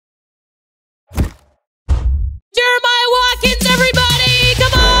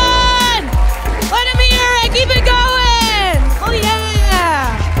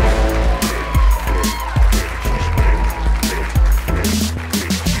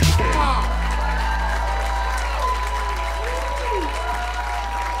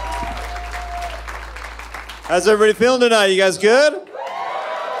How's everybody feeling tonight? You guys good?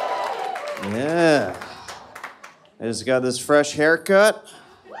 Yeah. I just got this fresh haircut.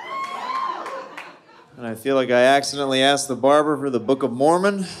 And I feel like I accidentally asked the barber for the Book of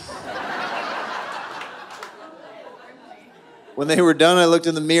Mormon. When they were done, I looked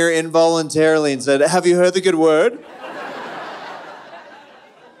in the mirror involuntarily and said, "Have you heard the good word?"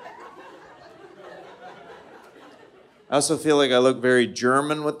 I also feel like I look very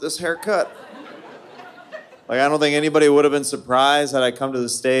German with this haircut. Like, I don't think anybody would have been surprised had I come to the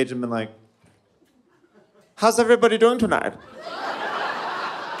stage and been like, "How's everybody doing tonight?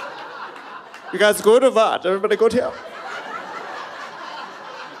 You guys good or what? Everybody good here?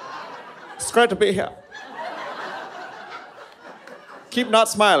 It's great to be here. Keep not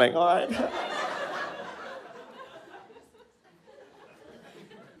smiling, all right?"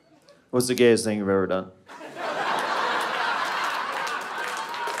 What's the gayest thing you've ever done?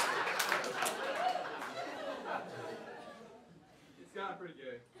 It's gotten pretty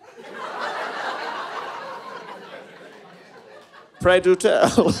gay. Pray do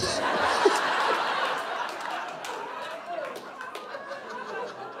tell.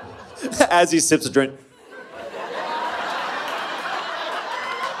 As he sips a drink.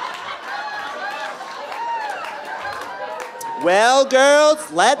 Well,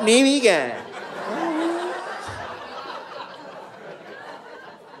 girls, let me begin.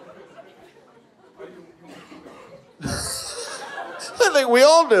 I think we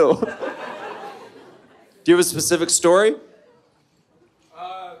all do. Do you have a specific story?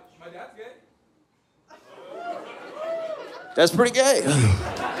 My dad's gay. That's pretty gay.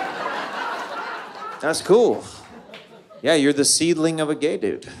 That's cool. Yeah, you're the seedling of a gay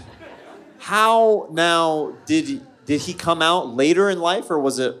dude. How now did he come out later in life, or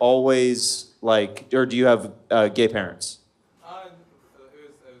was it always like, or do you have gay parents? It was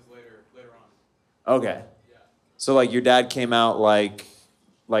later on. Okay. Yeah. So like your dad came out like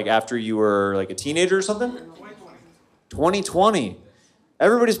after you were like a teenager or something? 2020. 2020.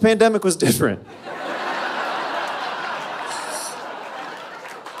 Everybody's pandemic was different.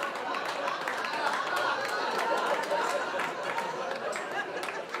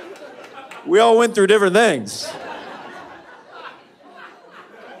 We all went through different things.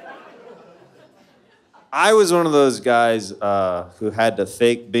 I was one of those guys who had to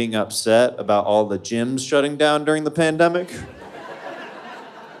fake being upset about all the gyms shutting down during the pandemic.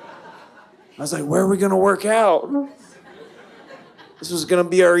 I was like, where are we gonna work out? This was gonna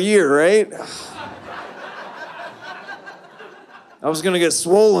be our year, right? I was gonna get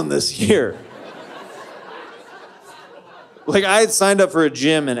swollen this year. Like, I had signed up for a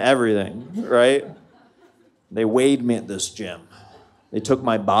gym and everything, right? They weighed me at this gym. They took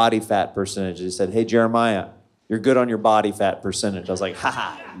my body fat percentage. They said, "Hey, Jeremiah, you're good on your body fat percentage." I was like,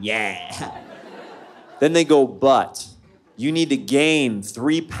 haha, yeah. Then they go, "But you need to gain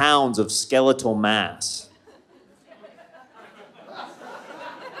 3 pounds of skeletal mass."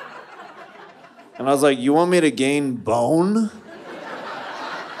 And I was like, "You want me to gain bone?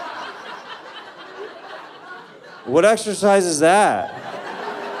 What exercise is that?"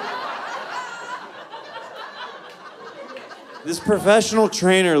 This professional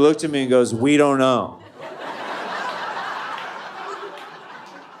trainer looked at me and goes, "We don't know.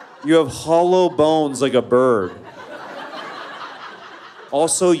 You have hollow bones like a bird.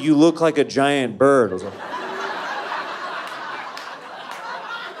 Also, you look like a giant bird." I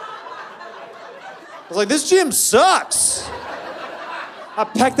was like, "This gym sucks." I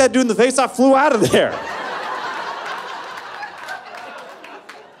pecked that dude in the face. I flew out of there.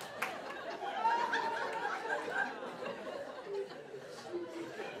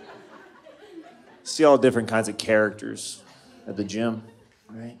 See all different kinds of characters at the gym,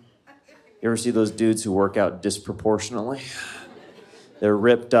 right? You ever see those dudes who work out disproportionately? They're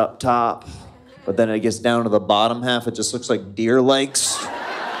ripped up top, but then it gets down to the bottom half, it just looks like deer legs.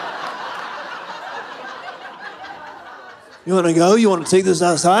 You wanna go? You wanna take this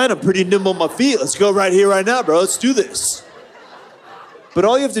outside? I'm pretty nimble on my feet. Let's go right here, right now, bro. Let's do this. But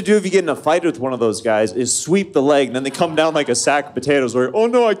all you have to do if you get in a fight with one of those guys is sweep the leg, and then they come down like a sack of potatoes where, "Oh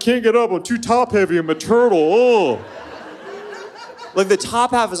no, I can't get up, I'm too top heavy, I'm a turtle, oh." Like the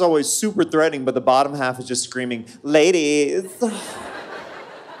top half is always super threatening, but the bottom half is just screaming, "Ladies,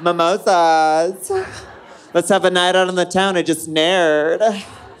 mimosas, let's have a night out in the town, I just nerd.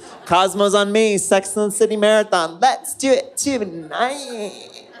 Cosmo's on me, Sex and the City Marathon, let's do it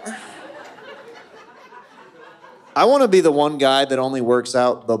tonight." I want to be the one guy that only works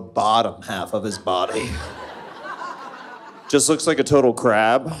out the bottom half of his body. Just looks like a total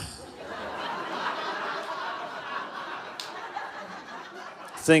crab.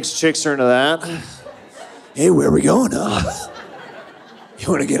 Thinks chicks are into that. Hey, where are we going, You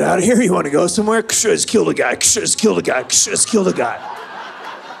want to get out of here? You want to go somewhere? Just killed a guy. Just killed a guy. Just killed a guy.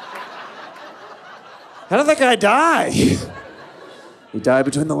 How did that guy die? He died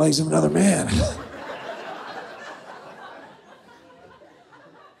between the legs of another man.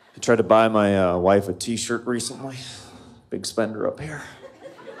 I tried to buy my wife a t-shirt recently. Big spender up here.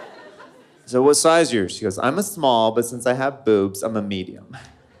 So what size are yours? She goes, I'm a small, but since I have boobs, I'm a medium.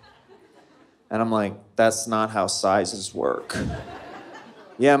 And I'm like, that's not how sizes work.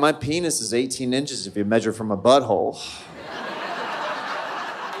 Yeah, my penis is 18 inches if you measure from a butthole.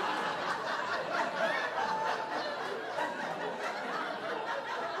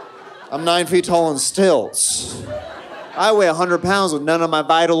 I'm 9 feet tall on stilts. I weigh 100 pounds with none of my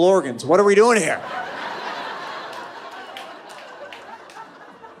vital organs. What are we doing here?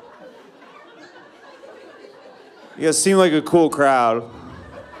 You guys seem like a cool crowd.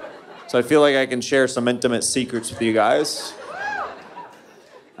 So I feel like I can share some intimate secrets with you guys.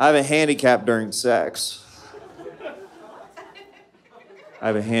 I have a handicap during sex.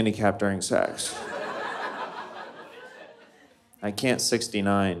 I can't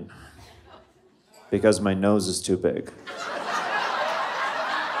 69 because my nose is too big.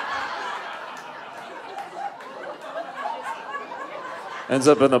 Ends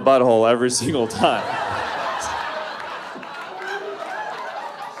up in the butthole every single time.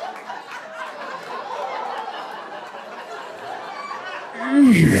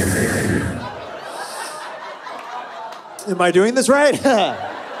 Am I doing this right?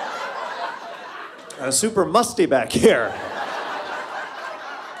 Super musty back here.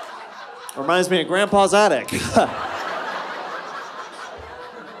 Reminds me of Grandpa's attic.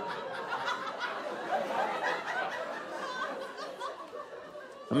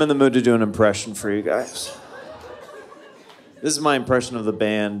 I'm in the mood to do an impression for you guys. This is my impression of the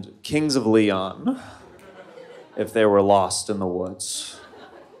band Kings of Leon if they were lost in the woods.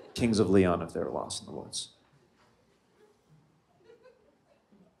 Kings of Leon if they were lost in the woods.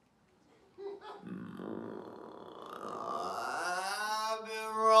 I've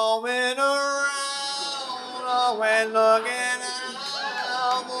been roaming around, always looking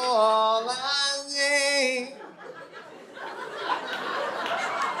out for all I see.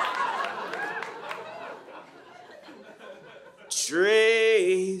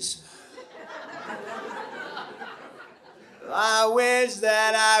 Trees. I wish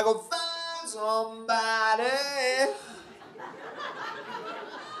that I could find somebody.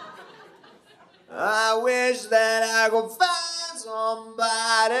 I wish that I could find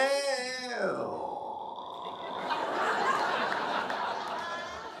somebody.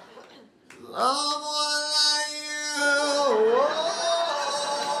 Someone like you.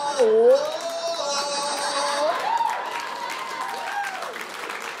 Whoa, whoa.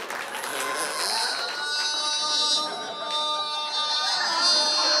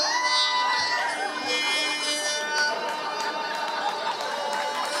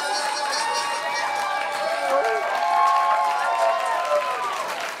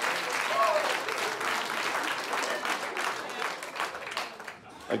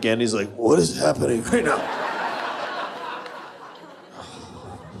 Again, he's like, what is happening right now?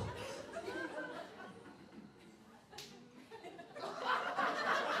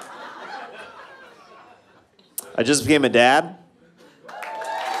 I just became a dad.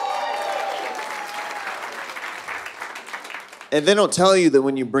 And they don't tell you that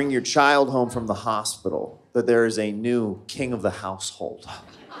when you bring your child home from the hospital, that there is a new king of the household.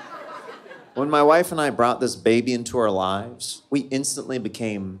 When my wife and I brought this baby into our lives, we instantly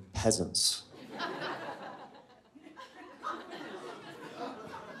became peasants.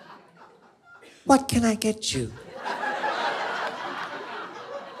 What can I get you?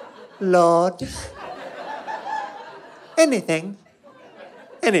 Lord. Anything.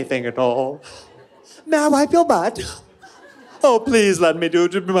 Anything at all. May I wipe your butt? Oh, please let me do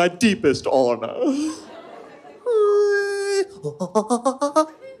it to my deepest honor.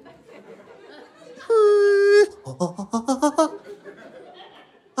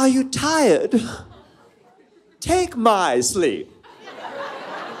 Are you tired? Take my sleep.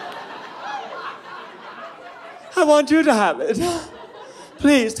 I want you to have it.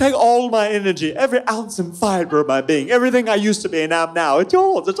 Please take all my energy, every ounce and fiber of my being, everything I used to be and am now. It's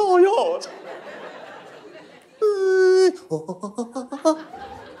yours. It's all yours.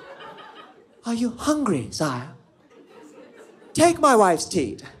 Are you hungry, sire? Take my wife's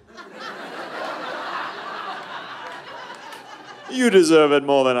teat. You deserve it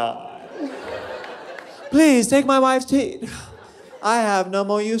more than I. Please, take my wife's teat. I have no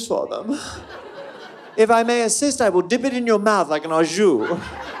more use for them. If I may assist, I will dip it in your mouth like an au jus.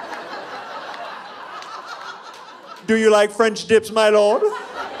 Do you like French dips, my lord?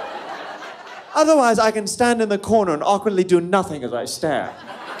 Otherwise, I can stand in the corner and awkwardly do nothing as I stare.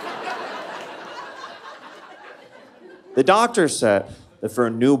 The doctor said that for a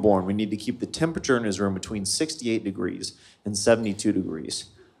newborn, we need to keep the temperature in his room between 68 degrees and 72 degrees.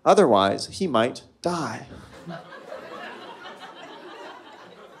 Otherwise, he might die.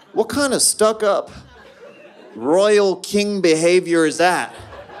 What kind of stuck-up royal king behavior is that?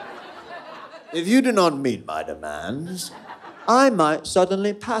 If you do not meet my demands, I might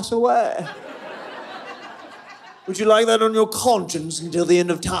suddenly pass away. Would you like that on your conscience until the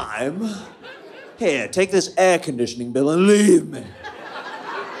end of time? Here, take this air conditioning bill and leave me.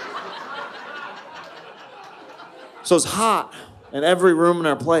 So it's hot in every room in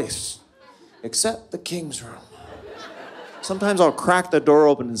our place, except the king's room. Sometimes I'll crack the door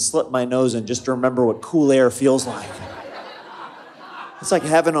open and slip my nose in just to remember what cool air feels like. It's like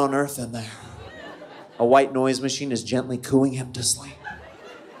heaven on earth in there. A white noise machine is gently cooing him to sleep.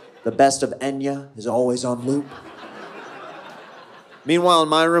 The best of Enya is always on loop. Meanwhile, in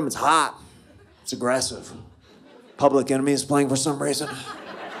my room, it's hot. It's aggressive. Public Enemy is playing for some reason.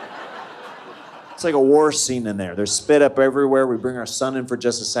 It's like a war scene in there. There's spit up everywhere. We bring our son in for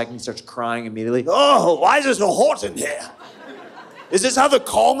just a second. He starts crying immediately. Oh, why is it so hot in here? Is this how the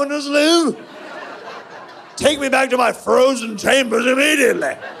commoners live? Take me back to my frozen chambers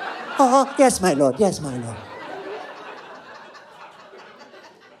immediately. Oh, yes, my lord. Yes, my lord.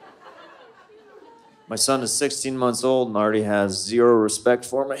 My son is 16 months old and already has zero respect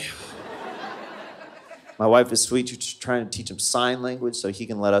for me. My wife is sweet. She's trying to teach him sign language so he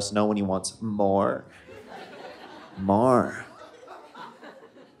can let us know when he wants more. More.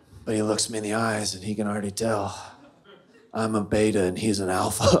 But he looks me in the eyes and he can already tell I'm a beta and he's an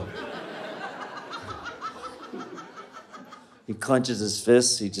alpha. He clenches his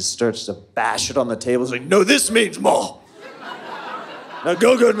fists. He just starts to bash it on the table. He's like, no, this means more. Now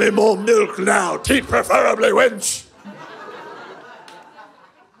go get me more milk now. Teeth preferably, wench.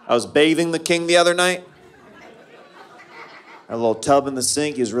 I was bathing the king the other night. Had a little tub in the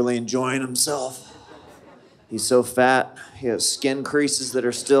sink. He was really enjoying himself. He's so fat. He has skin creases that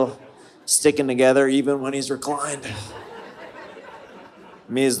are still sticking together even when he's reclined.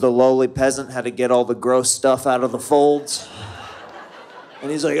 Me as the lowly peasant had to get all the gross stuff out of the folds. And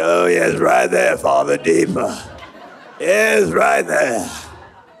he's like, oh, yes, right there, Father, deeper. Yes, right there.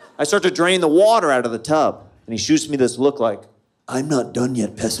 I start to drain the water out of the tub, and he shoots me this look like, I'm not done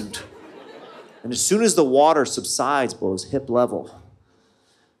yet, peasant. And as soon as the water subsides below his hip level,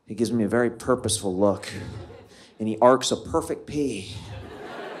 he gives me a very purposeful look, and he arcs a perfect P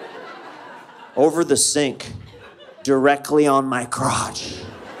over the sink, directly on my crotch.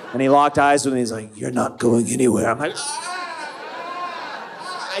 And he locked eyes with me. He's like, you're not going anywhere. I'm like,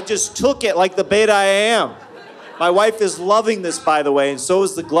 I just took it like the beta I am. My wife is loving this, by the way, and so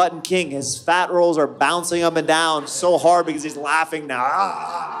is the glutton king. His fat rolls are bouncing up and down so hard because he's laughing now.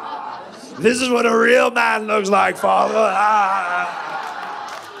 Ah, this is what a real man looks like, Father. Ah.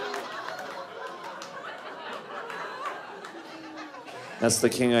 That's the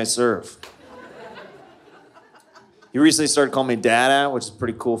king I serve. He recently started calling me Dada, which is a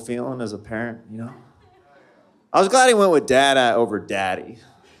pretty cool feeling as a parent, you know? I was glad he went with Dada over Daddy.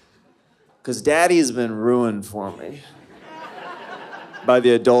 Because Daddy has been ruined for me by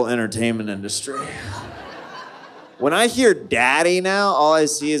the adult entertainment industry. When I hear Daddy now, all I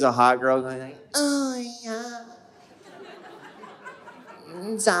see is a hot girl going like, oh, yeah.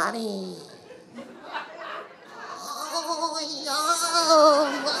 Daddy. Oh,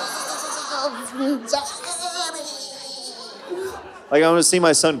 yeah. Daddy. Like, I'm gonna see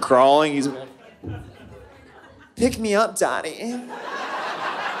my son crawling. He's like, pick me up, Daddy.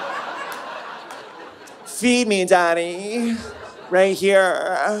 Feed me, Daddy. Right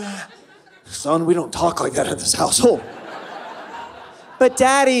here. Son, we don't talk like that in this household. But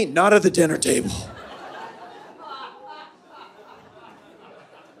Daddy, not at the dinner table.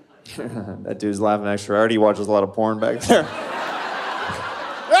 That dude's laughing extra hard. He watches a lot of porn back there.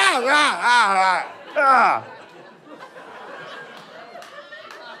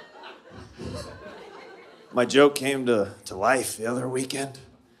 My joke came to life the other weekend.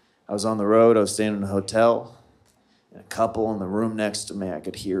 I was on the road, I was staying in a hotel, and a couple in the room next to me I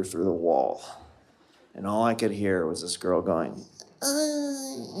could hear through the wall. And all I could hear was this girl going,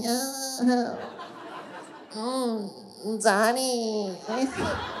 Daddy.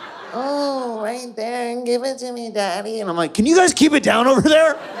 Oh, right there, and give it to me, Daddy. And I'm like, can you guys keep it down over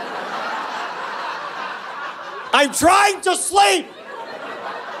there? I'm trying to sleep.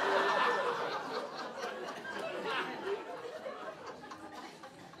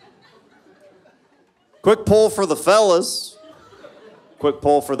 Quick poll for the fellas. Quick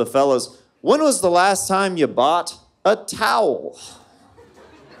poll for the fellas. When was the last time you bought a towel?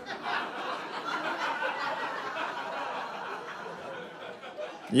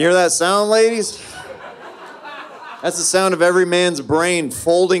 You hear that sound, ladies? That's the sound of every man's brain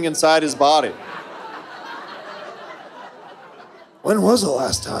folding inside his body. When was the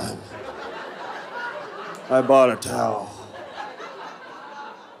last time I bought a towel?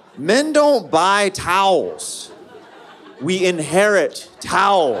 Men don't buy towels. We inherit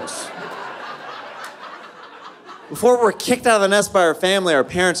towels. Before we're kicked out of the nest by our family, our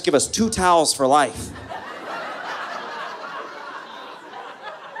parents give us 2 towels for life.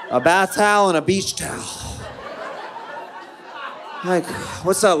 A bath towel and a beach towel. Like,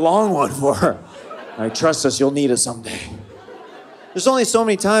 what's that long one for? Like, trust us, you'll need it someday. There's only so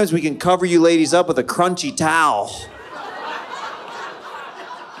many times we can cover you ladies up with a crunchy towel.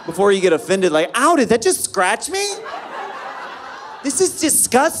 Before you get offended, like, ow, did that just scratch me? This is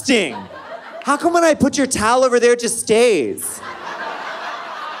disgusting. How come when I put your towel over there, it just stays?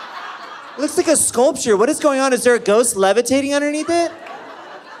 It looks like a sculpture. What is going on? Is there a ghost levitating underneath it?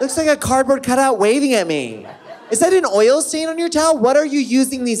 Looks like a cardboard cutout waving at me. Is that an oil stain on your towel? What are you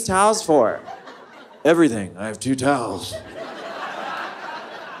using these towels for? Everything. I have 2 towels.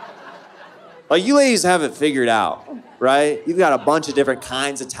 Like, you ladies have it figured out, right? You've got a bunch of different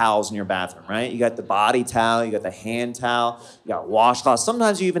kinds of towels in your bathroom, right? You got the body towel, you got the hand towel, you got washcloths.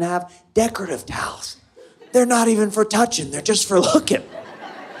 Sometimes you even have decorative towels. They're not even for touching, they're just for looking.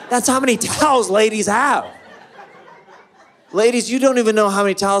 That's how many towels ladies have. Ladies, you don't even know how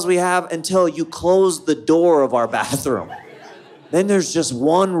many towels we have until you close the door of our bathroom. Then there's just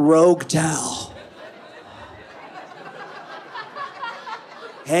one rogue towel.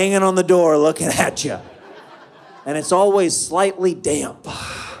 Hanging on the door looking at you. And it's always slightly damp.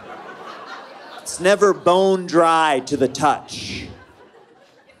 It's never bone dry to the touch.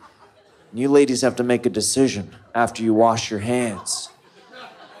 You ladies have to make a decision after you wash your hands.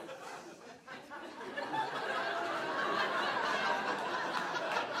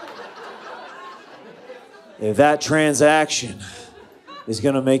 If that transaction is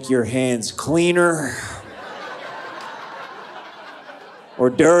gonna make your hands cleaner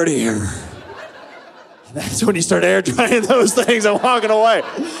or dirtier, that's when you start air drying those things and walking away.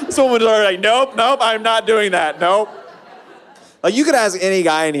 Someone's already like, nope, I'm not doing that, nope. Like, you could ask any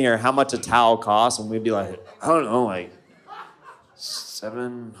guy in here how much a towel costs, and we'd be like, I don't know, like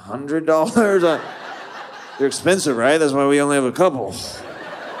 $700? They're expensive, right? That's why we only have a couple.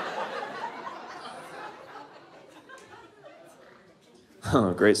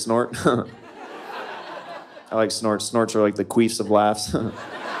 Great snort. I like snorts. Snorts are like the queefs of laughs.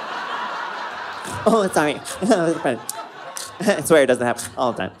 Oh, sorry. I swear it doesn't happen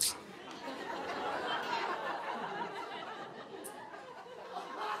all the time.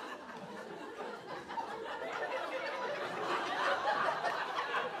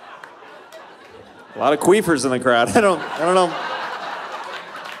 A lot of queefers in the crowd. I don't know.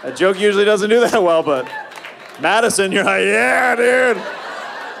 That joke usually doesn't do that well, but Madison, you're like, yeah, dude.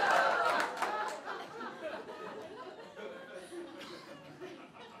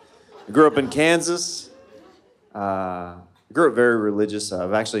 I grew up in Kansas. I grew up very religious.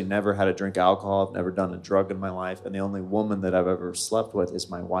 I've actually never had to drink alcohol. I've never done a drug in my life. And the only woman that I've ever slept with is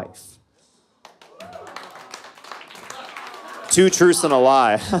my wife. 2 truths and a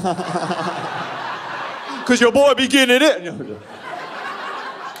lie. Because your boy be getting it.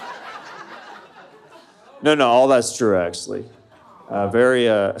 No, all that's true, actually.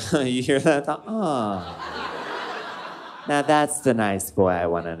 You hear that? Now that's the nice boy I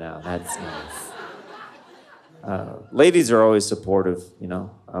want to know. That's nice. Ladies are always supportive, you know,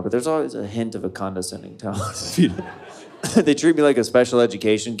 but there's always a hint of a condescending tone. They treat me like a special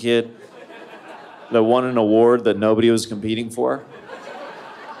education kid that won an award that nobody was competing for.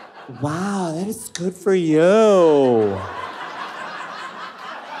 Wow, that is good for you.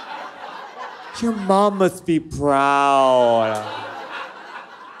 Your mom must be proud.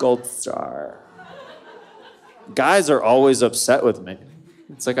 Gold star. Guys are always upset with me.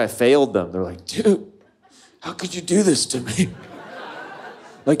 It's like I failed them. They're like, dude, how could you do this to me?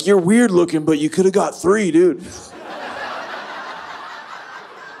 Like, you're weird looking, but you could have got 3, dude.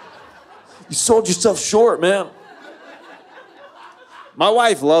 You sold yourself short, man. My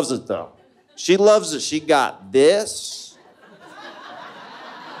wife loves it, though. She loves it. She got this.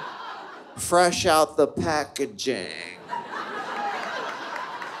 Fresh out the packaging.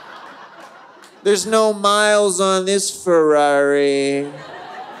 There's no miles on this Ferrari.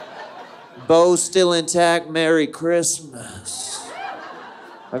 Bow still intact, Merry Christmas.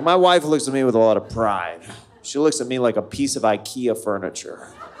 Like, my wife looks at me with a lot of pride. She looks at me like a piece of IKEA furniture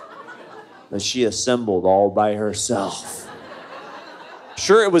that she assembled all by herself.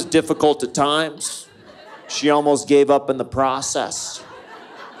 Sure, it was difficult at times. She almost gave up in the process.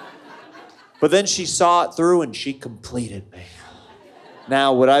 But then she saw it through and she completed me.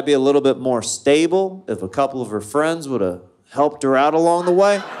 Now, would I be a little bit more stable if a couple of her friends would have helped her out along the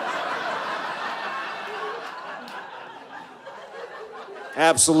way?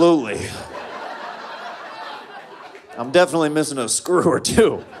 Absolutely. I'm definitely missing a screw or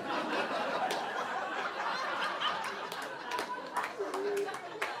two.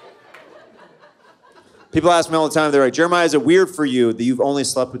 People ask me all the time, they're like, Jeremiah, is it weird for you that you've only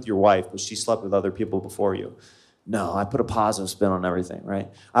slept with your wife, but she slept with other people before you? No, I put a positive spin on everything, right?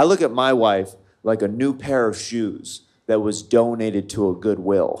 I look at my wife like a new pair of shoes that was donated to a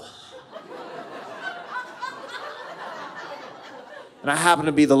Goodwill. And I happen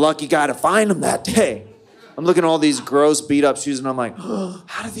to be the lucky guy to find them that day. I'm looking at all these gross beat up shoes and I'm like, oh,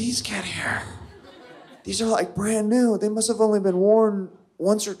 how did these get here? These are like brand new. They must have only been worn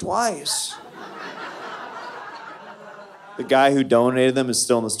once or twice. The guy who donated them is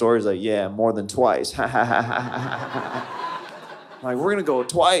still in the store. He's like, yeah, more than twice. I'm like, we're gonna go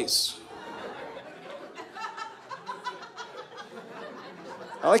twice.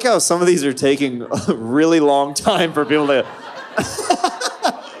 I like how some of these are taking a really long time for people to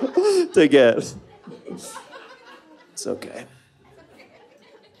to get. It's okay.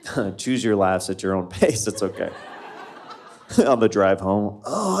 Choose your laughs at your own pace. It's okay. On the drive home.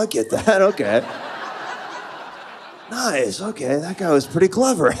 Oh, I get that. Okay. Nice. Okay, that guy was pretty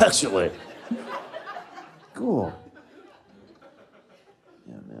clever, actually. Cool.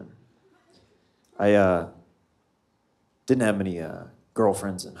 Yeah, man. I didn't have many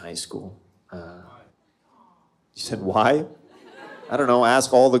girlfriends in high school. You said why? I don't know.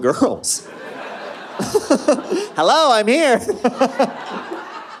 Ask all the girls. Hello, I'm here.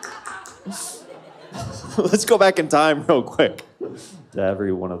 Let's go back in time real quick to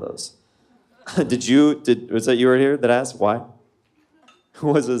every one of those. Was that you right here that asked why? Who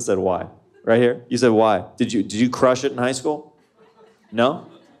was it that said why? Right here? You said why? Did you crush it in high school? No?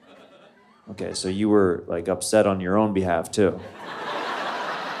 Okay, so you were like upset on your own behalf too.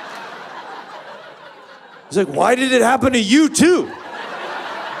 It's like, why did it happen to you too?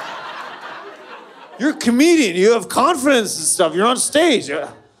 You're a comedian, you have confidence and stuff, you're on stage. I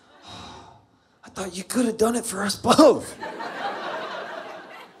thought you could have done it for us both.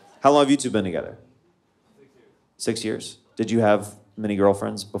 How long have you two been together? 6 years. Did you have many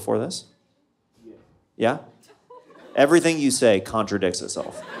girlfriends before this? Yeah? Everything you say contradicts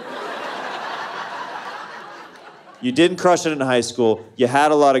itself. You didn't crush it in high school. You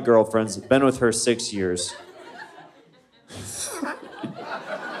had a lot of girlfriends. Been with her 6 years.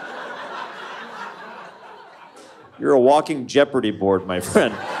 You're a walking Jeopardy board, my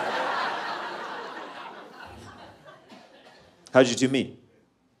friend. How'd you two meet?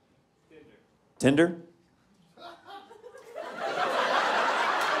 Tinder?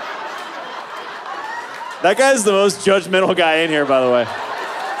 That guy's the most judgmental guy in here, by the way.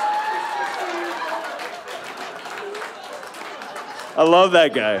 I love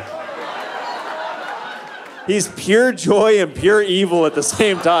that guy. He's pure joy and pure evil at the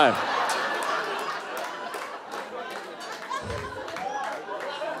same time.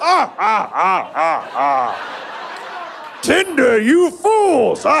 Tinder, you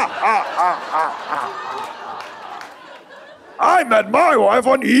fools! I met my wife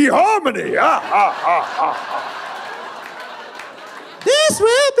on eHarmony. This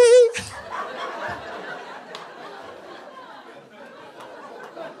will be.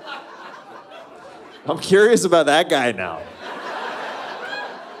 I'm curious about that guy now. You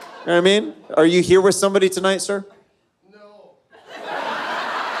know what I mean? Are you here with somebody tonight, sir? No.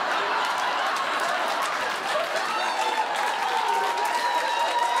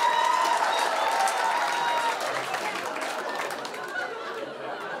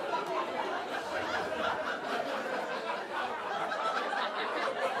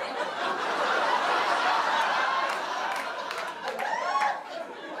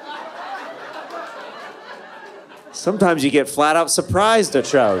 Sometimes you get flat out surprised at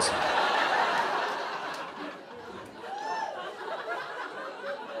shows.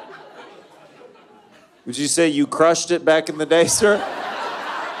 Would you say you crushed it back in the day, sir?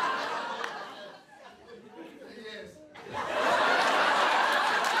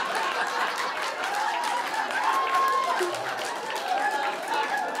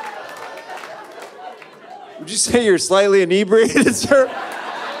 Would you say you're slightly inebriated, sir?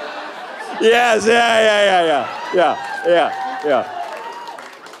 Yes, yeah.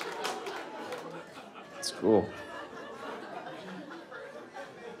 Cool.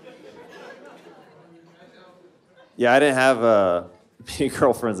 Yeah, I didn't have many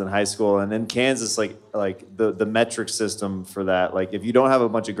girlfriends in high school, and in Kansas, like the metric system for that, like if you don't have a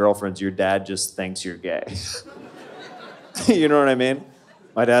bunch of girlfriends, your dad just thinks you're gay. You know what I mean?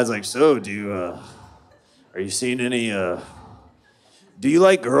 My dad's like, so do you, are you seeing any, do you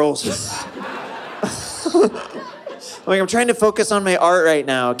like girls? Like, I'm trying to focus on my art right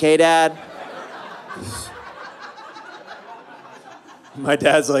now, okay, Dad? My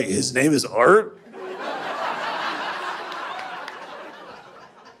dad's like, his name is Art?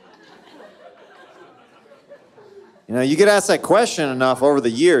 You know, you get asked that question enough over the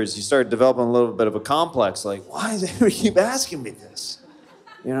years, you start developing a little bit of a complex, like, why does everybody keep asking me this?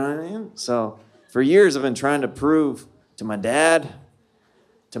 You know what I mean? So, for years, I've been trying to prove to my dad,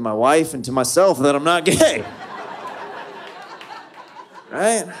 to my wife, and to myself that I'm not gay.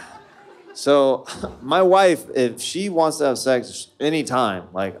 Right? So, my wife, if she wants to have sex anytime,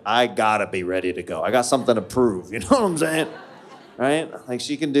 like, I gotta be ready to go. I got something to prove, you know what I'm saying? Right? Like,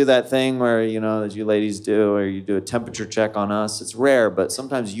 she can do that thing where, you know, that you ladies do, or you do a temperature check on us. It's rare, but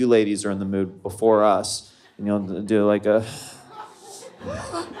sometimes you ladies are in the mood before us, and you'll do like a...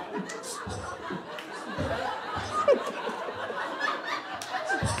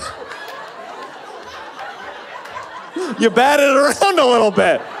 You bat it around a little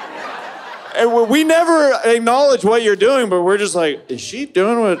bit. And we never acknowledge what you're doing, but we're just like, is she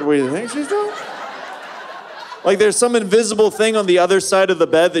doing what we think she's doing? Like there's some invisible thing on the other side of the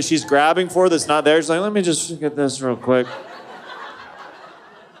bed that she's grabbing for that's not there. She's like, let me just get this real quick.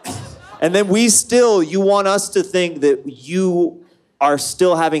 And then you want us to think that you are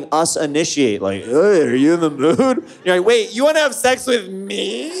still having us initiate. Like, hey, are you in the mood? You're like, wait, you want to have sex with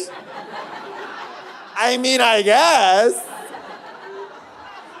me? I mean, I guess.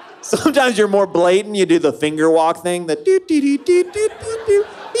 Sometimes you're more blatant. You do the finger walk thing. The do do do do do do do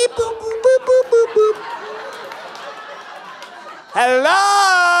beep boop boop boop boop boop boop. Hello,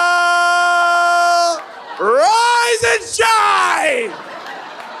 rise and shine.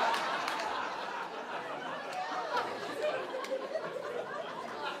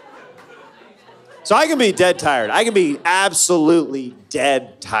 So I can be dead tired. I can be absolutely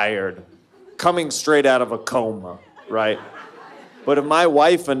dead tired, coming straight out of a coma, right? But if my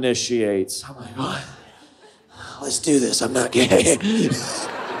wife initiates, I'm like, oh, let's do this. I'm not gay.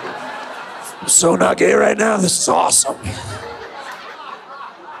 I'm so not gay right now. This is awesome.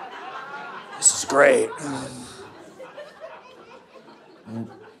 This is great.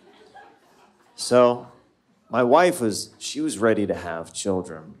 So my wife was ready to have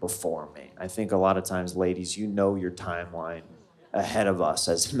children before me. I think a lot of times, ladies, you know your timeline ahead of us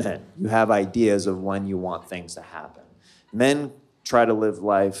as men. You have ideas of when you want things to happen. Men try to live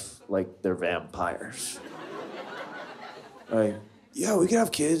life like they're vampires. Like, yeah, we can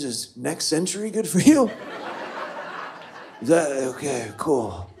have kids. Is next century good for you? Is that, okay,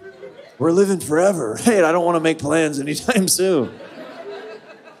 cool. We're living forever. Hey, I don't want to make plans anytime soon.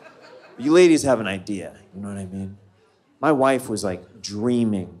 You ladies have an idea, you know what I mean? My wife was like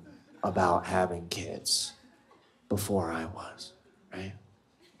dreaming about having kids before I was, right?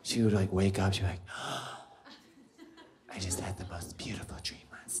 She would like wake up, she'd be like, oh, I just had the most beautiful dream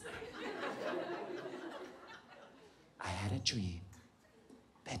last night. I had a dream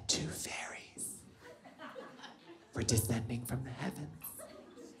that two fairies were descending from the heavens,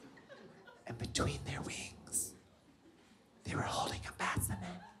 and between their wings, they were holding a bassinet.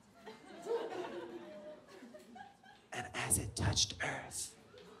 And as it touched earth,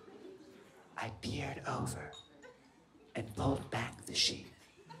 I peered over and pulled back the sheet.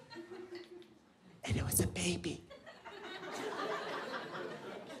 And it was a baby.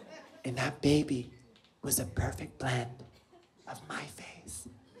 And that baby was a perfect blend of my face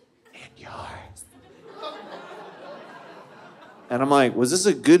and yours. And I'm like, was this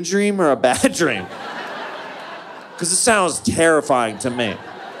a good dream or a bad dream? Because it sounds terrifying to me.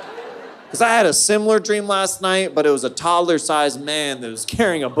 Because I had a similar dream last night, but it was a toddler-sized man that was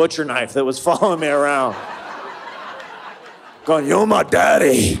carrying a butcher knife that was following me around. Going, you're my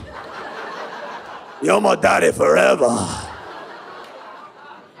daddy. You're my daddy forever.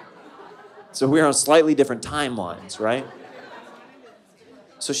 So we're on slightly different timelines, right?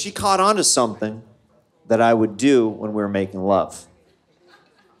 So she caught on to something that I would do when we were making love.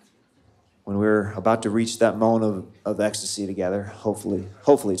 When we were about to reach that moment of ecstasy together,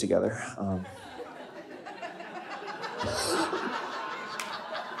 hopefully together.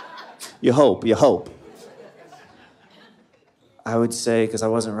 You hope. I would say, because I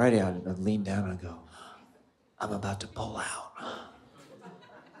wasn't ready, I'd lean down and go, I'm about to pull out.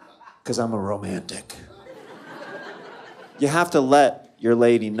 Because I'm a romantic. You have to let your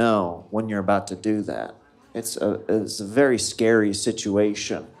lady know when you're about to do that. It's a very scary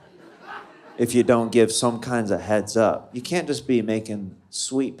situation if you don't give some kinds of heads up. You can't just be making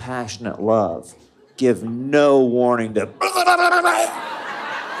sweet, passionate love. Give no warning to...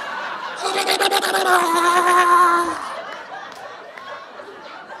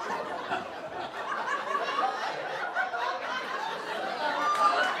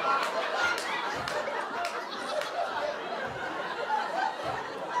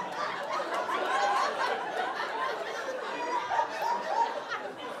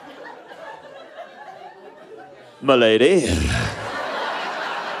 M'lady.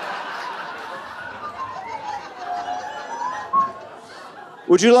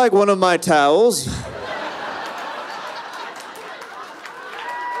 Would you like one of my towels?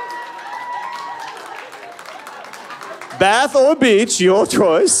 Bath or beach, your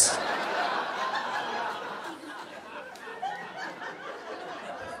choice.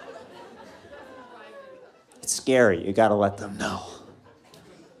 It's scary, you gotta let them know.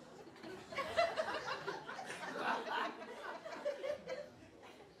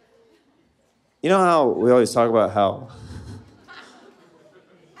 You know how we always talk about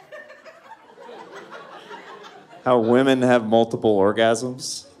how women have multiple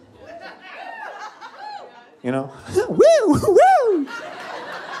orgasms? You know? Woo!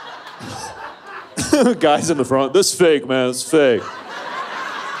 Woo! Guys in the front, this is fake, man, it's fake.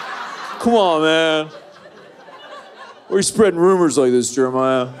 Come on, man. Why are you spreading rumors like this,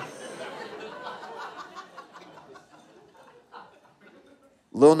 Jeremiah?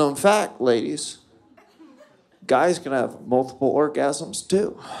 Little known fact, ladies, guys can have multiple orgasms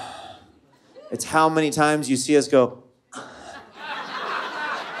too. It's how many times you see us go.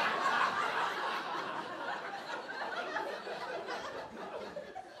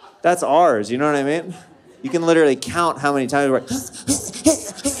 That's ours, you know what I mean? You can literally count how many times we're...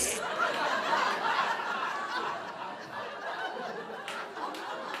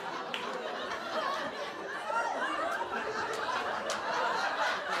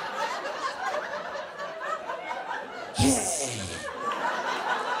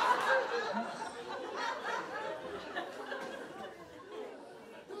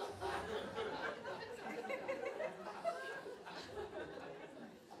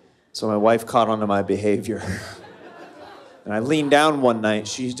 So my wife caught on to my behavior. And I leaned down one night.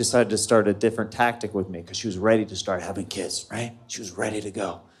 She decided to start a different tactic with me because she was ready to start having kids, right? She was ready to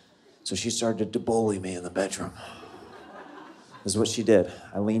go. So she started to bully me in the bedroom. This is what she did.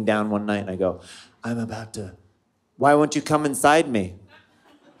 I leaned down one night and I go, I'm about to... Why won't you come inside me?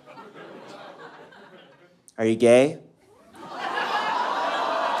 Are you gay?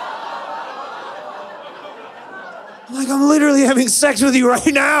 I'm like, I'm literally having sex with you right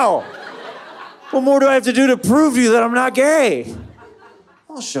now. What more do I have to do to prove to you that I'm not gay?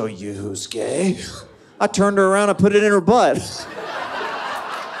 I'll show you who's gay. I turned her around and put it in her butt.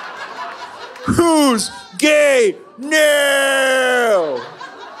 Who's gay now?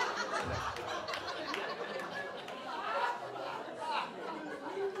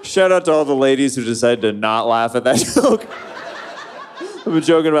 Shout out to all the ladies who decided to not laugh at that joke. I've been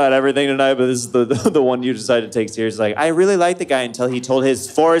joking about everything tonight, but this is the one you decided to take seriously. Like, I really liked the guy until he told his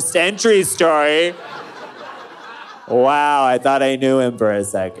forced entry story. Wow, I thought I knew him for a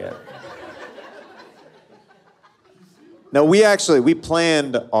second. No, we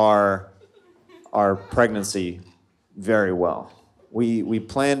planned our pregnancy very well. We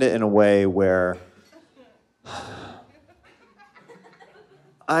planned it in a way where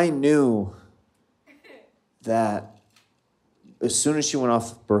I knew that as soon as she went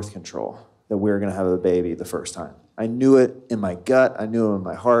off birth control, that we were gonna have a baby the first time. I knew it in my gut, I knew it in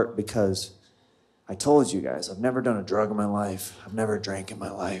my heart, because I told you guys, I've never done a drug in my life, I've never drank in my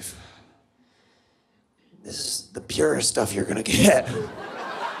life. This is the purest stuff you're gonna get.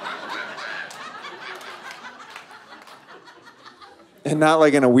 And not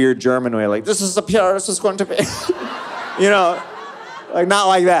like in a weird German way, like, this is the purest it's going to be. You know, like not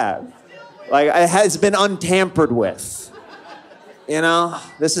like that. Like, it has been untampered with. You know,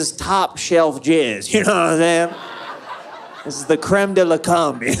 this is top shelf jizz, you know what I'm saying? This is the creme de la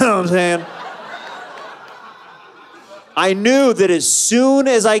creme, you know what I'm saying? I knew that as soon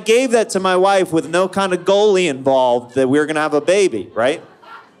as I gave that to my wife with no kind of goalie involved, that we were gonna have a baby, right?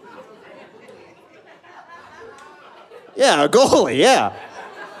 Yeah, a goalie, yeah.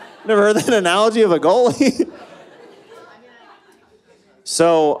 Never heard that analogy of a goalie?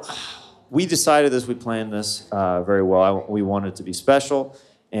 So, we decided this, we planned this very well. We wanted it to be special,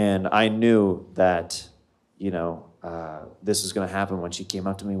 and I knew that, you know, this was gonna happen when she came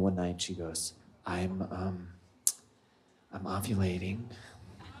up to me one night and she goes, I'm I'm ovulating.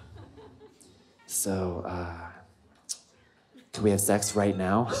 So, can we have sex right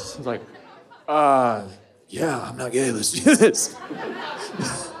now? I was like, yeah, I'm not gay, let's do this.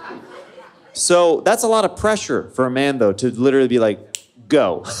 So that's a lot of pressure for a man, though, to literally be like,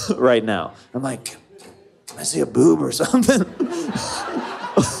 go right now. I'm like, can I see a boob or something?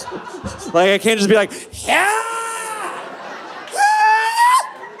 Like, I can't just be like, yeah!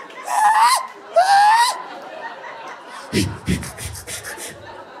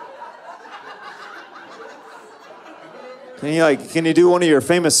 Can you do one of your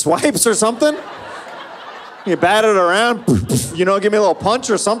famous swipes or something? You bat it around, you know, give me a little punch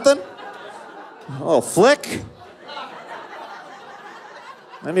or something? A little flick?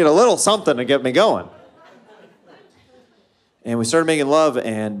 I need a little something to get me going. And we started making love,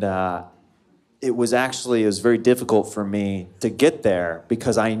 and it was very difficult for me to get there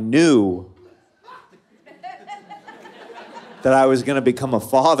because I knew that I was gonna become a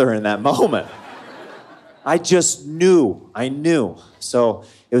father in that moment. I just knew, I knew. So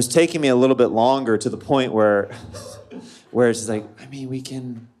it was taking me a little bit longer to the point where it's just like, I mean, we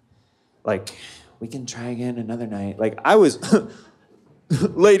can try again another night. Like I was,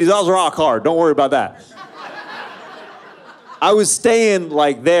 ladies, I was rock hard, don't worry about that. I was staying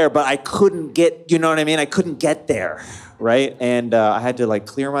like there, but I couldn't get, you know what I mean? I couldn't get there, right? And I had to like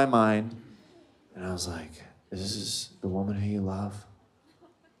clear my mind. And I was like, this is the woman who you love.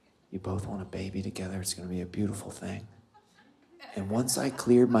 You both want a baby together. It's going to be a beautiful thing. And once I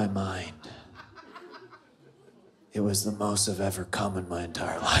cleared my mind, it was the most I've ever come in my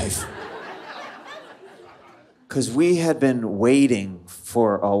entire life. Because we had been waiting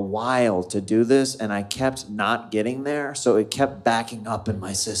for a while to do this, and I kept not getting there, so it kept backing up in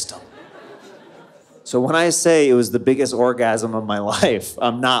my system. So when I say it was the biggest orgasm of my life,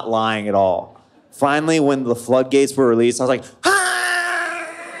 I'm not lying at all. Finally, when the floodgates were released, I was like, ah!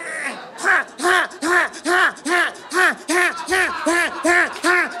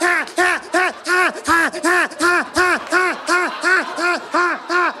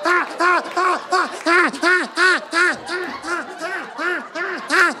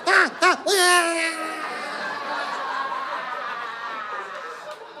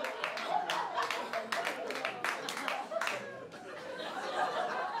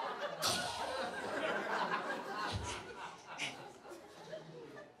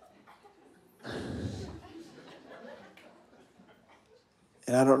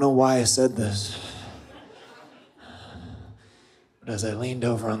 And I don't know why I said this, but as I leaned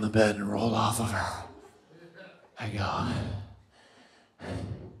over on the bed and rolled off of her, I go,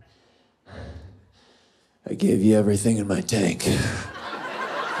 I gave you everything in my tank.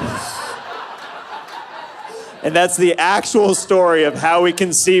 And that's the actual story of how we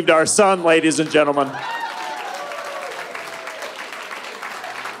conceived our son, ladies and gentlemen.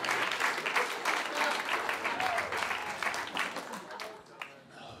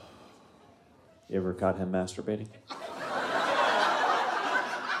 You ever caught him masturbating?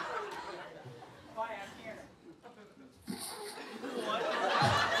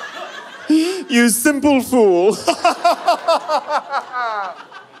 You simple fool.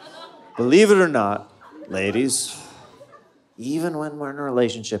 Believe it or not, ladies, even when we're in a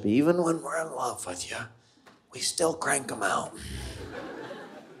relationship, even when we're in love with you, we still crank them out.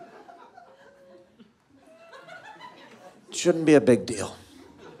 It shouldn't be a big deal.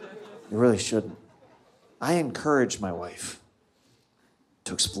 It really shouldn't. I encourage my wife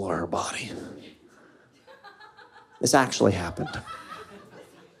to explore her body. This actually happened.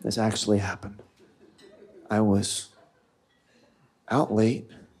 This actually happened. I was out late,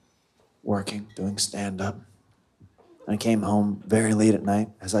 working, doing stand-up. I came home very late at night,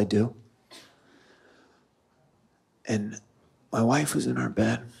 as I do. And my wife was in our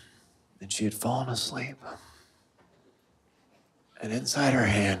bed, and she had fallen asleep. And inside her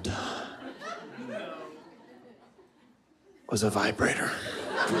hand was a vibrator.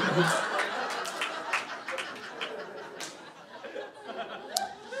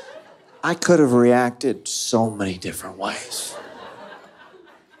 I could have reacted so many different ways.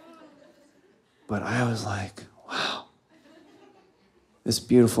 But I was like, wow, this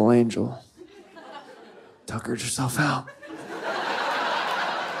beautiful angel tuckered herself out.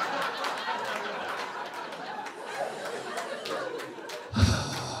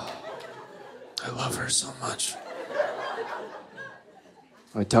 I love her so much.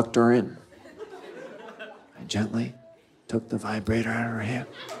 I tucked her in. I gently took the vibrator out of her hand.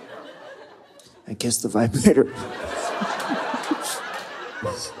 I kissed the vibrator.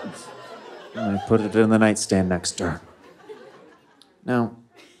 And I put it in the nightstand next to her. Now,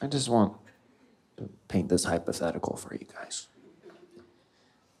 I just want to paint this hypothetical for you guys.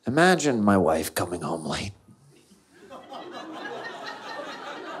 Imagine my wife coming home late.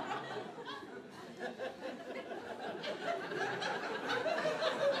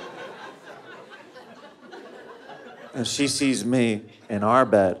 And she sees me in our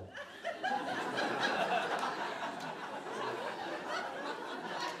bed.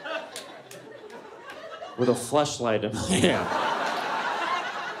 With a fleshlight in my hand.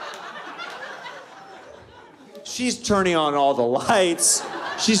 She's turning on all the lights.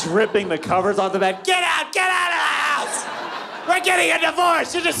 She's ripping the covers off the bed. Get out of the house! We're getting a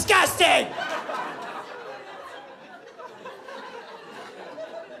divorce, you're disgusting!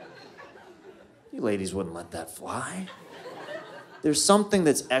 You ladies wouldn't let that fly. There's something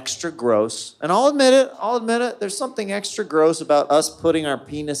that's extra gross, and I'll admit it, there's something extra gross about us putting our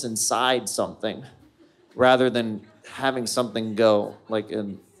penis inside something rather than having something go, like,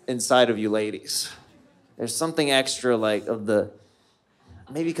 inside of you ladies. There's something extra, like, of the,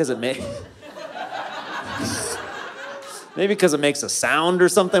 maybe because it makes a sound or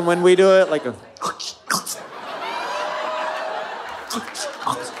something when we do it, like a,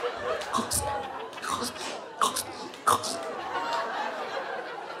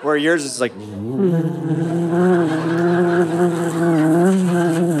 where yours is like,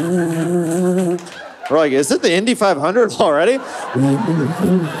 we're like, is it the Indy 500 already?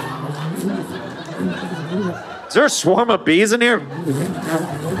 Is there a swarm of bees in here?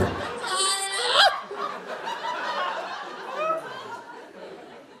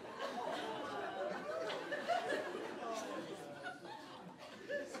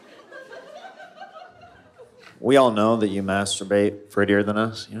 We all know that you masturbate prettier than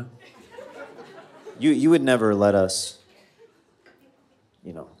us, you know? You would never let us,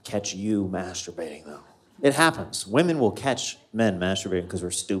 catch you masturbating, though. It happens. Women will catch men masturbating because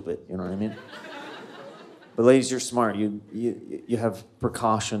we're stupid, you know what I mean? But ladies, you're smart. You have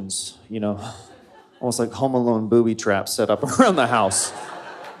precautions, almost like Home Alone booby traps set up around the house,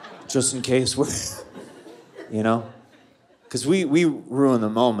 just in case we're, because we ruin the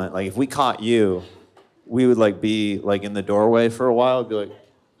moment. Like if we caught you, we would be in the doorway for a while. It'd be like,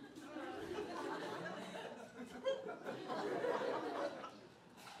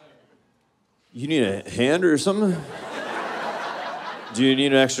 you need a hand or something? Do you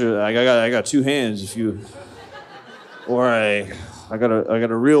need an extra? I got two hands if you, or I got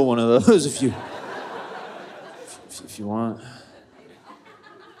a real one of those if you want.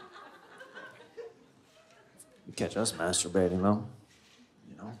 You catch us masturbating though,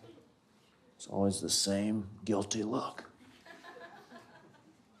 it's always the same guilty look.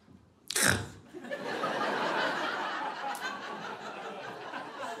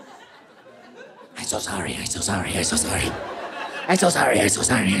 I'm so sorry.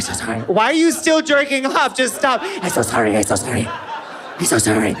 Why are you still jerking off? Just stop. I'm so sorry.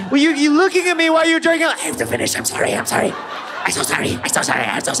 Well, you looking at me while you're jerking off. I have to finish. I'm sorry. I'm so sorry.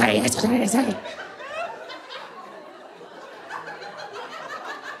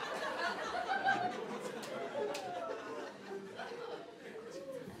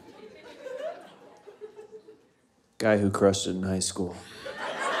 Guy who crushed it in high school.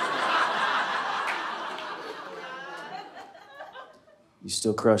 You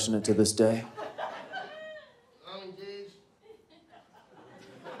still crushing it to this day? I'm engaged.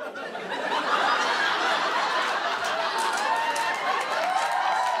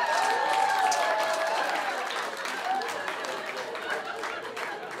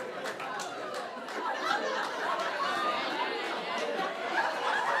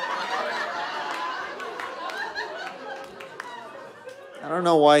 I don't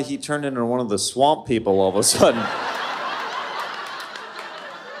know why he turned into one of the swamp people all of a sudden.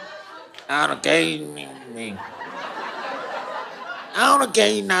 On occasion,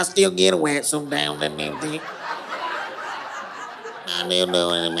 I still get wet sometimes and everything. I still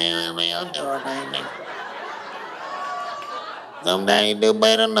do it, man. Sometimes you do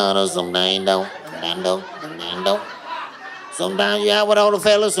better than others, sometimes you don't. Sometimes you out with all the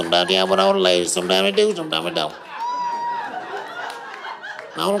fellas, sometimes you out with all the ladies. Sometimes I do, sometimes I don't.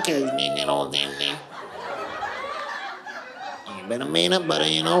 On occasion, you get all them things. Ain't been a minute, but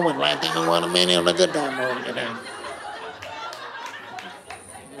when right there, I want a minute on a good time over today.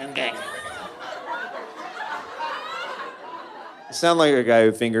 Okay. You sound like a guy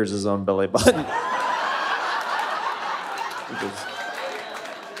who fingers his own belly button.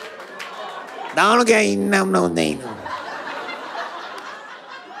 Don't okay, no thing.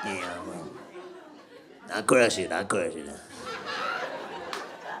 Yeah, well, I crush it.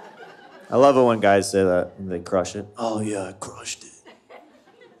 I love it when guys say that, when they crush it. Oh, yeah, I crushed it.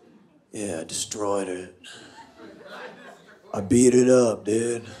 Yeah, I destroyed it. I beat it up,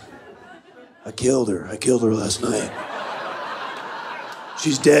 dude. I killed her last night.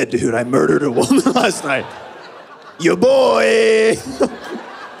 She's dead, dude. I murdered a woman last night. Your boy!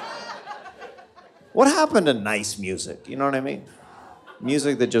 What happened to nice music? You know what I mean?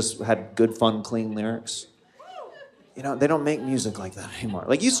 Music that just had good, fun, clean lyrics. You know, they don't make music like that anymore.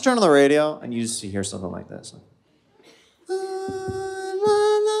 Like, you used to turn on the radio and you used to hear something like this. La,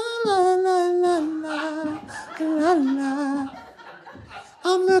 la, la, la, la, la, la.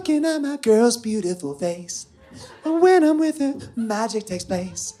 I'm looking at my girl's beautiful face. And when I'm with her, magic takes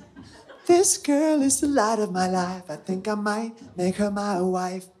place. This girl is the light of my life. I think I might make her my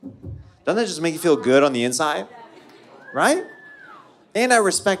wife. Doesn't that just make you feel good on the inside? Right? And I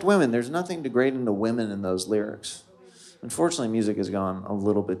respect women. There's nothing degrading to women in those lyrics. Unfortunately, music has gone a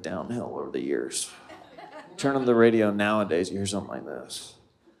little bit downhill over the years. Turn on the radio nowadays, you hear something like this.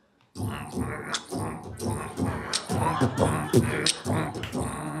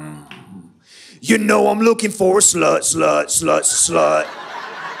 You know I'm looking for a slut, slut, slut, slut.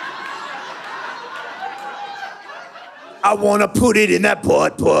 I wanna put it in that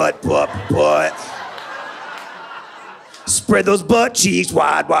butt, butt, butt, butt. Spread those butt cheeks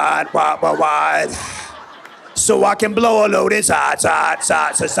wide, wide, wide, wide, wide. So I can blow a load inside, side,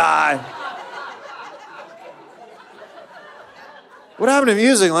 side, side, side. What happened to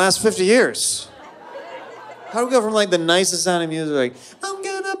music in the last 50 years? How do we go from like the nicest sounding music, like, I'm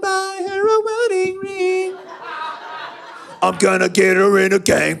gonna buy her a wedding ring. I'm gonna get her in a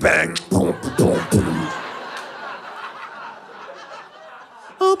gangbang. Boom, boom, boom.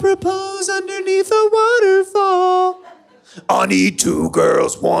 I'll propose underneath a waterfall. I need 2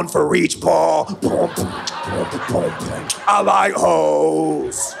 girls, 1 for each paw. Boom, boom, boom, boom, boom. I like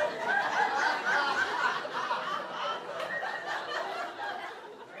hoes.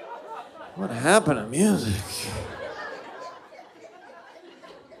 What happened to music?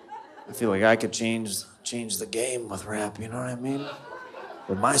 I feel like I could change the game with rap, you know what I mean?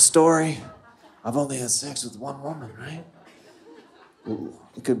 With my story, I've only had sex with 1 woman, right? Ooh,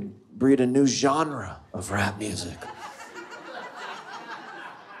 it could breed a new genre of rap music.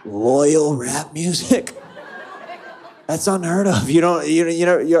 Loyal rap music. That's unheard of.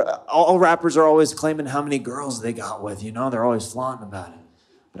 All rappers are always claiming how many girls they got with, you know? They're always flaunting about it.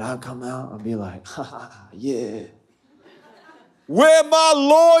 But I'll come out and be like, ha ha, yeah. Where my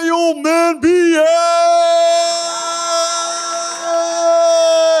loyal men be at?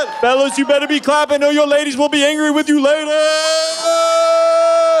 Fellas, you better be clapping or your ladies will be angry with you later.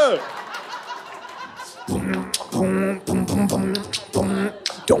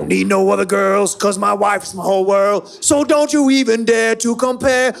 Don't need no other girls, cause my wife's my whole world. So don't you even dare to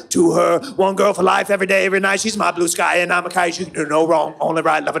compare to her. 1 girl for life, every day, every night. She's my blue sky and I'm a kite. She can do no wrong, only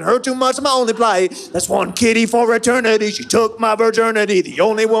right. Loving her too much, my only plight. That's 1 kitty for eternity. She took my virginity. The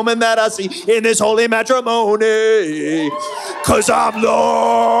only woman that I see in this holy matrimony. Cause I'm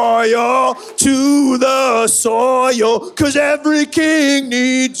loyal to the soil. Cause every king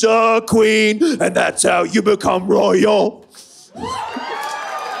needs a queen. And that's how you become royal.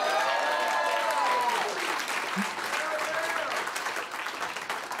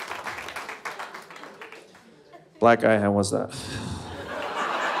 Black guy, how was that?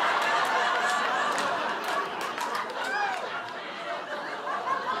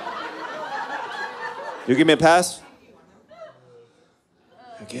 You give me a pass?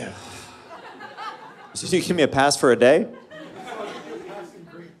 Heck yeah. So you give me a pass for a day?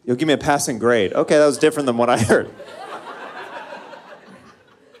 You'll give me a passing grade. Okay, that was different than what I heard.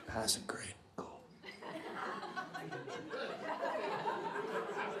 Passing grade, cool.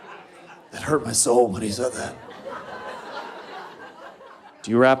 That hurt my soul when he said that. Do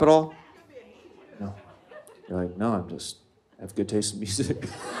you rap at all? No. You're like, no, I have good taste in music.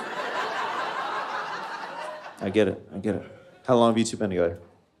 I get it. How long have you 2 been together?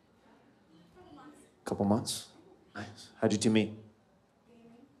 Couple months? Nice. How'd you 2 meet?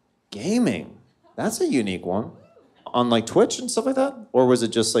 Gaming. That's a unique one. On like Twitch and stuff like that? Or was it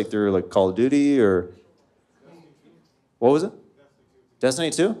just like through like Call of Duty or? What was it?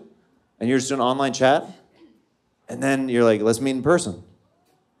 Destiny 2? And you're just doing online chat? And then you're like, let's meet in person.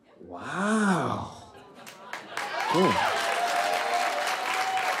 Wow. Cool.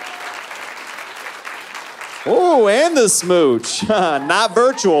 Oh, and the smooch. Not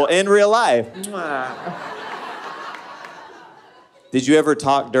virtual, in real life. Did you ever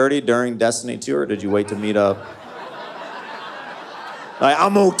talk dirty during Destiny 2, or did you wait to meet up? Like,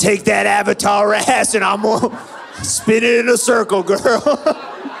 I'm gonna take that avatar ass and I'm gonna spin it in a circle, girl.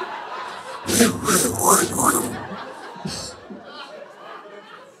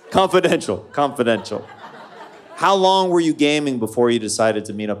 Confidential, confidential. How long were you gaming before you decided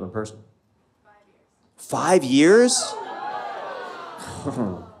to meet up in person? 5 years. 5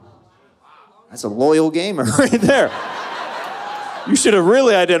 years? That's a loyal gamer right there. You should have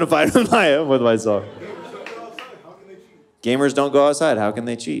really identified with myself. Gamers don't go outside. How can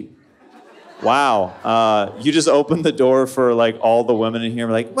they cheat? Wow. You just opened the door for like all the women in here.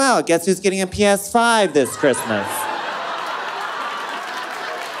 Like, wow, guess who's getting a PS5 this Christmas?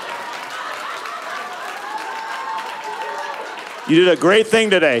 You did a great thing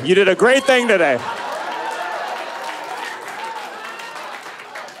today. You did a great thing today.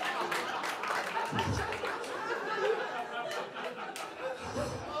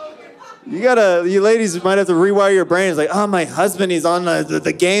 You ladies might have to rewire your brains. Like, oh, my husband, he's on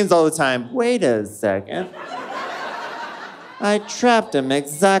the games all the time. Wait a second. I trapped him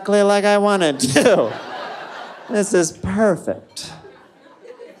exactly like I wanted to. This is perfect.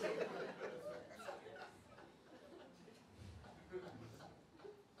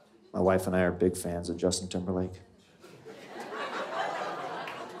 My wife and I are big fans of Justin Timberlake.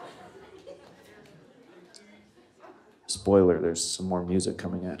 Spoiler, there's some more music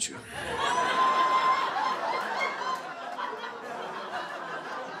coming at you.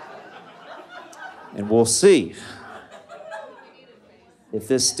 And we'll see if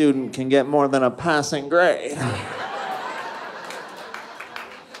this student can get more than a passing grade.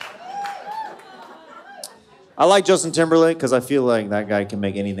 I like Justin Timberlake because I feel like that guy can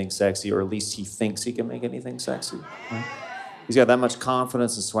make anything sexy, or at least he thinks he can make anything sexy. Right? He's got that much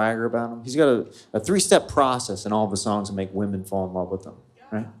confidence and swagger about him. He's got a 3-step process in all of his songs to make women fall in love with him,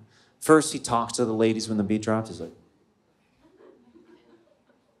 right? First, he talks to the ladies when the beat drops. He's like,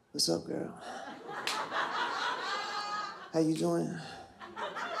 "What's up, girl? How you doing?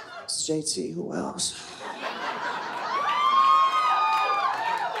 It's JT, who else?"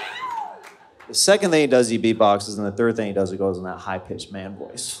 The second thing he does, he beatboxes, and the third thing he does, he goes in that high-pitched man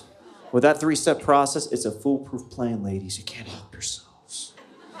voice. With that 3-step process, it's a foolproof plan, ladies. You can't help yourselves.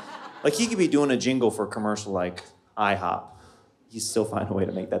 Like, he could be doing a jingle for a commercial like IHOP. You still find a way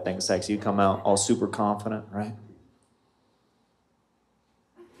to make that thing sexy. You come out all super confident, right?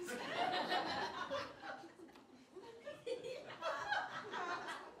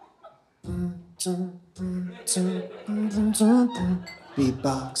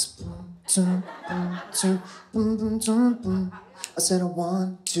 Beatbox. I said a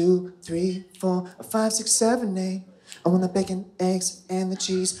 1, 2, 3, 4, 5, 6, 7, 8. I want the bacon, eggs, and the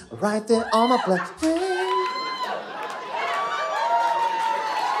cheese right there on my plate.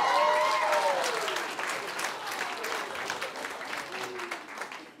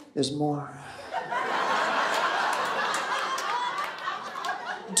 There's more.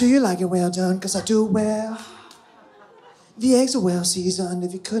 Do you like it well done? 'Cause I do well. The eggs are well seasoned,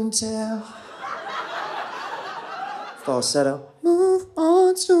 if you couldn't tell. Falsetto. Move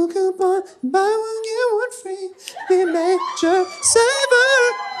on to coupon, buy one, get one free. Be major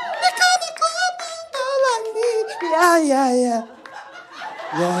saver. They call me club, girl like me. Yeah, yeah, yeah.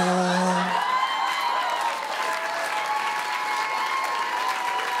 Yeah.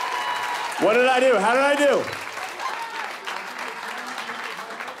 What did I do? How did I do?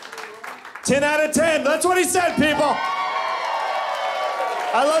 10 out of 10. That's what he said, people.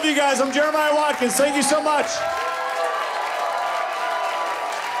 I love you guys. I'm Jeremiah Watkins. Thank you so much.